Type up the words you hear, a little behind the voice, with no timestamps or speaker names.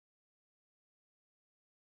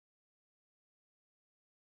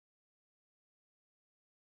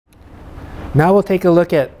Now we'll take a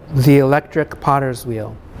look at the electric potter's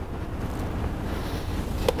wheel.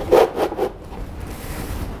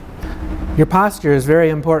 Your posture is very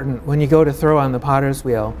important when you go to throw on the potter's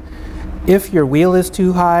wheel. If your wheel is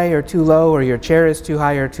too high or too low, or your chair is too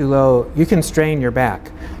high or too low, you can strain your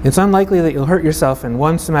back. It's unlikely that you'll hurt yourself in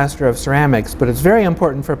one semester of ceramics, but it's very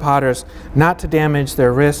important for potters not to damage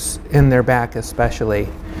their wrists and their back especially.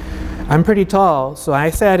 I'm pretty tall, so I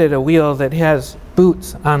sat at a wheel that has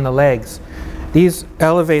boots on the legs. These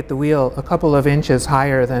elevate the wheel a couple of inches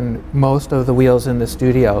higher than most of the wheels in the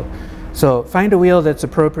studio. So find a wheel that's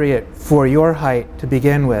appropriate for your height to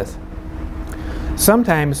begin with.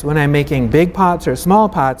 Sometimes when I'm making big pots or small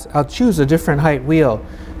pots, I'll choose a different height wheel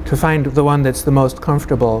to find the one that's the most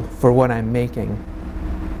comfortable for what I'm making.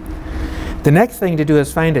 The next thing to do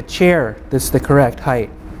is find a chair that's the correct height.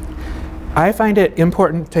 I find it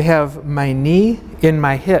important to have my knee and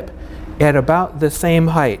my hip at about the same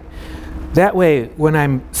height. That way, when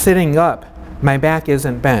I'm sitting up, my back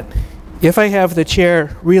isn't bent. If I have the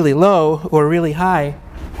chair really low or really high,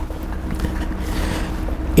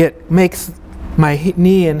 it makes my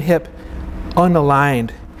knee and hip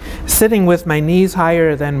unaligned. Sitting with my knees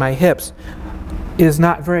higher than my hips is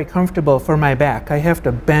not very comfortable for my back. I have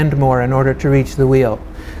to bend more in order to reach the wheel.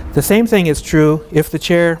 The same thing is true if the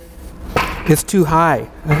chair is too high.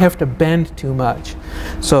 I have to bend too much.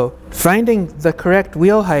 So finding the correct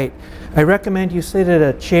wheel height, I recommend you sit at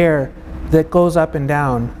a chair that goes up and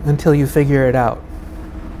down until you figure it out.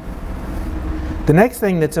 The next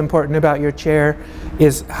thing that's important about your chair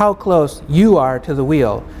is how close you are to the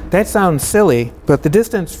wheel. That sounds silly, but the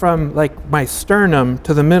distance from like my sternum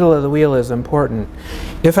to the middle of the wheel is important.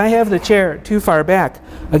 If I have the chair too far back,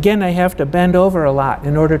 again I have to bend over a lot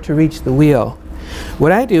in order to reach the wheel.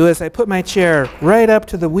 What I do is I put my chair right up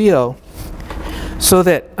to the wheel so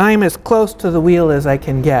that I'm as close to the wheel as I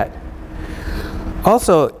can get.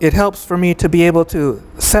 Also, it helps for me to be able to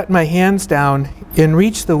set my hands down and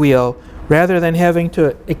reach the wheel rather than having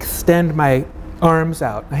to extend my arms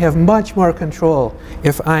out. I have much more control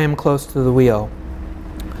if I am close to the wheel.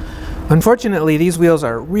 Unfortunately, these wheels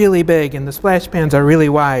are really big and the splash pans are really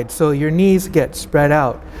wide, so your knees get spread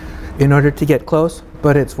out in order to get close,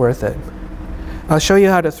 but it's worth it. I'll show you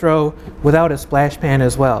how to throw without a splash pan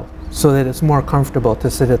as well, so that it's more comfortable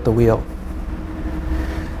to sit at the wheel.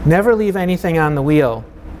 Never leave anything on the wheel,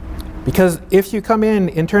 because if you come in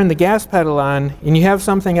and turn the gas pedal on and you have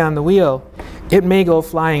something on the wheel, it may go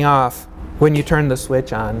flying off when you turn the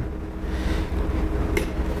switch on.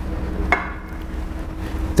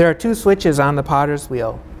 There are two switches on the potter's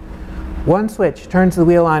wheel. One switch turns the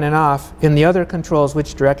wheel on and off, and the other controls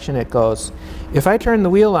which direction it goes. If I turn the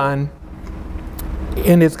wheel on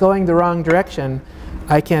and it's going the wrong direction,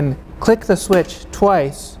 I can click the switch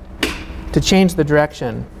twice to change the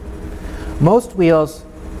direction. Most wheels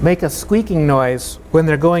make a squeaking noise when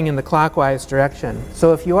they're going in the clockwise direction.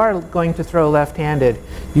 So if you are going to throw left-handed,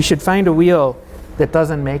 you should find a wheel that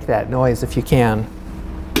doesn't make that noise if you can.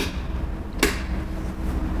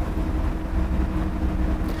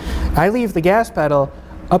 I leave the gas pedal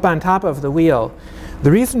up on top of the wheel. The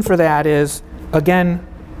reason for that is, again,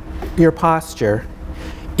 your posture.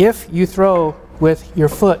 If you throw with your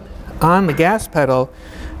foot on the gas pedal,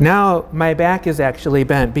 now my back is actually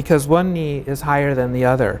bent because one knee is higher than the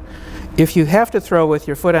other. If you have to throw with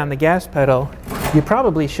your foot on the gas pedal, you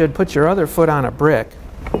probably should put your other foot on a brick.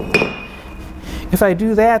 If I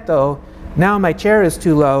do that though, now my chair is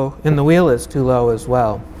too low and the wheel is too low as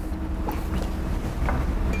well.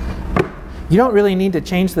 You don't really need to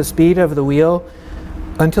change the speed of the wheel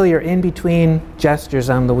until you're in between gestures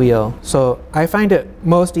on the wheel. So I find it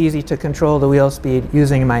most easy to control the wheel speed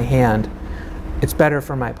using my hand. It's better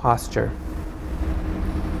for my posture.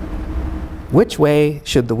 Which way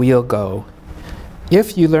should the wheel go?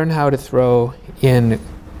 If you learn how to throw in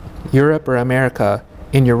Europe or America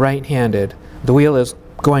and you're right-handed, the wheel is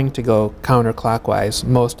going to go counterclockwise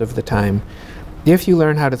most of the time. If you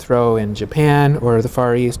learn how to throw in Japan or the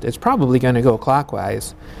Far East, it's probably going to go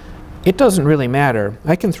clockwise. It doesn't really matter.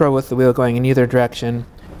 I can throw with the wheel going in either direction,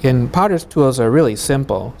 and potter's tools are really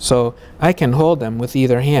simple, so I can hold them with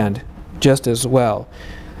either hand just as well.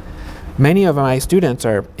 Many of my students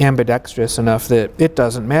are ambidextrous enough that it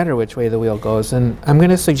doesn't matter which way the wheel goes, and I'm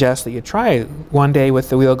going to suggest that you try one day with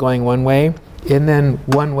the wheel going one way, and then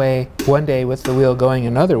one day with the wheel going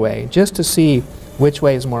another way, just to see which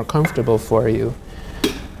way is more comfortable for you.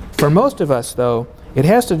 For most of us, though, it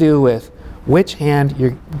has to do with which hand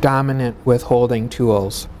you're dominant with holding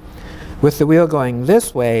tools. With the wheel going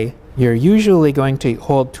this way, you're usually going to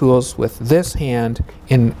hold tools with this hand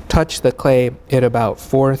and touch the clay at about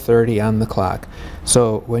 4:30 on the clock.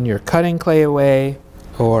 So when you're cutting clay away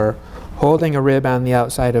or holding a rib on the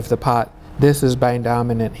outside of the pot, this is my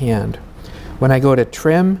dominant hand. When I go to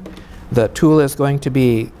trim, the tool is going to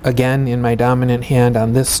be again in my dominant hand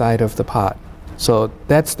on this side of the pot. So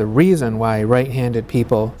that's the reason why right-handed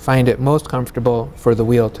people find it most comfortable for the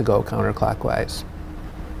wheel to go counterclockwise.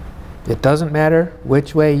 It doesn't matter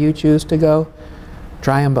which way you choose to go,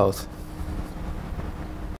 try them both.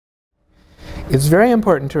 It's very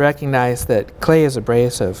important to recognize that clay is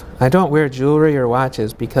abrasive. I don't wear jewelry or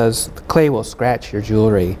watches because the clay will scratch your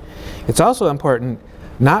jewelry. It's also important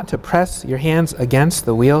not to press your hands against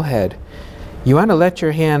the wheel head. You want to let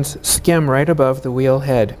your hands skim right above the wheel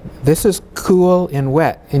head. This is cool and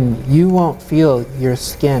wet, and you won't feel your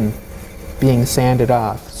skin being sanded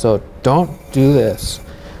off. So don't do this.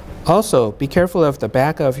 Also, be careful of the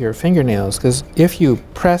back of your fingernails, because if you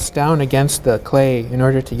press down against the clay in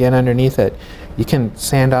order to get underneath it, you can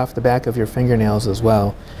sand off the back of your fingernails as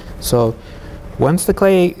well. So once the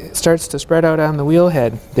clay starts to spread out on the wheel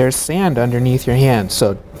head, there's sand underneath your hand,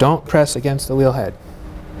 so don't press against the wheel head.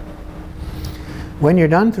 When you're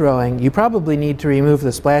done throwing, you probably need to remove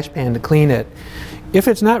the splash pan to clean it. If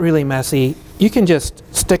it's not really messy, you can just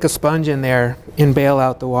stick a sponge in there and bail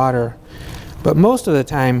out the water. But most of the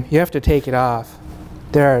time, you have to take it off.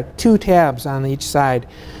 There are 2 tabs on each side.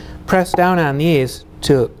 Press down on these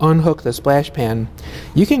to unhook the splash pan.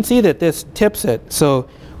 You can see that this tips it, so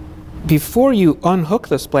before you unhook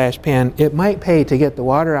the splash pan, it might pay to get the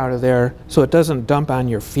water out of there so it doesn't dump on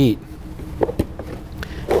your feet.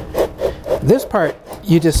 This part,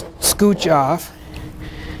 you just scooch off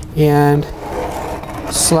and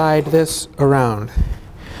slide this around.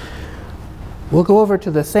 We'll go over to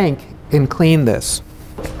the sink and clean this.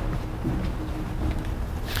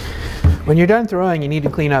 When you're done throwing, you need to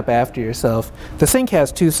clean up after yourself. The sink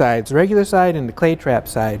has 2 sides, regular side and the clay trap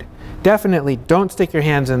side. Definitely don't stick your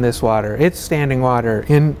hands in this water. It's standing water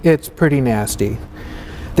and it's pretty nasty.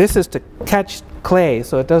 This is to catch clay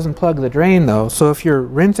so it doesn't plug the drain though. So if you're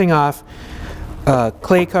rinsing off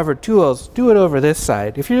clay covered tools, do it over this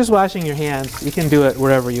side. If you're just washing your hands, you can do it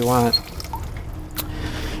wherever you want.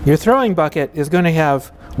 Your throwing bucket is going to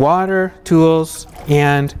have water, tools,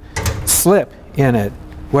 and slip in it.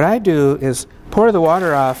 What I do is pour the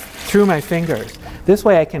water off through my fingers. This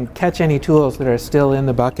way I can catch any tools that are still in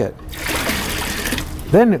the bucket.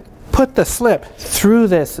 Then put the slip through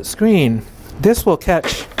this screen. This will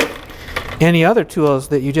catch any other tools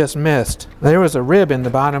that you just missed. There was a rib in the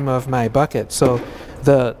bottom of my bucket, so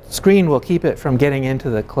the screen will keep it from getting into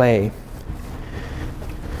the clay.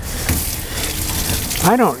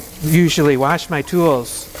 I don't usually wash my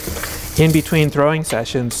tools in between throwing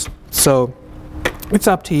sessions, so it's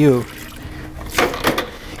up to you.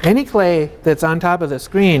 Any clay that's on top of the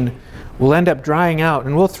screen will end up drying out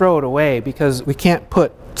and we'll throw it away because we can't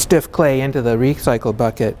put stiff clay into the recycle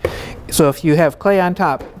bucket. So if you have clay on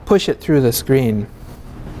top, push it through the screen.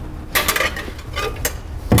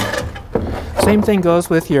 Same thing goes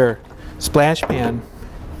with your splash pan.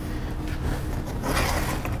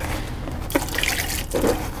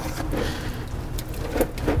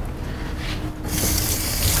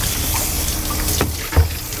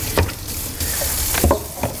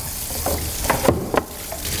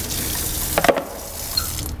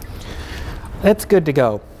 That's good to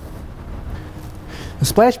go. The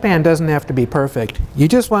splash pan doesn't have to be perfect. You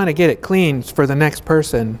just want to get it clean for the next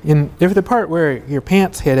person. And if the part where your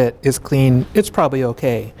pants hit it is clean, it's probably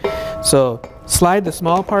okay. So slide the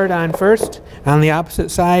small part on first on the opposite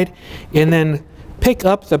side, and then pick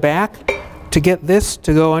up the back to get this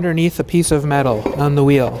to go underneath a piece of metal on the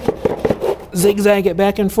wheel. Zigzag it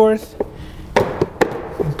back and forth,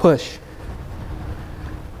 and push.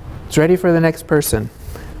 It's ready for the next person.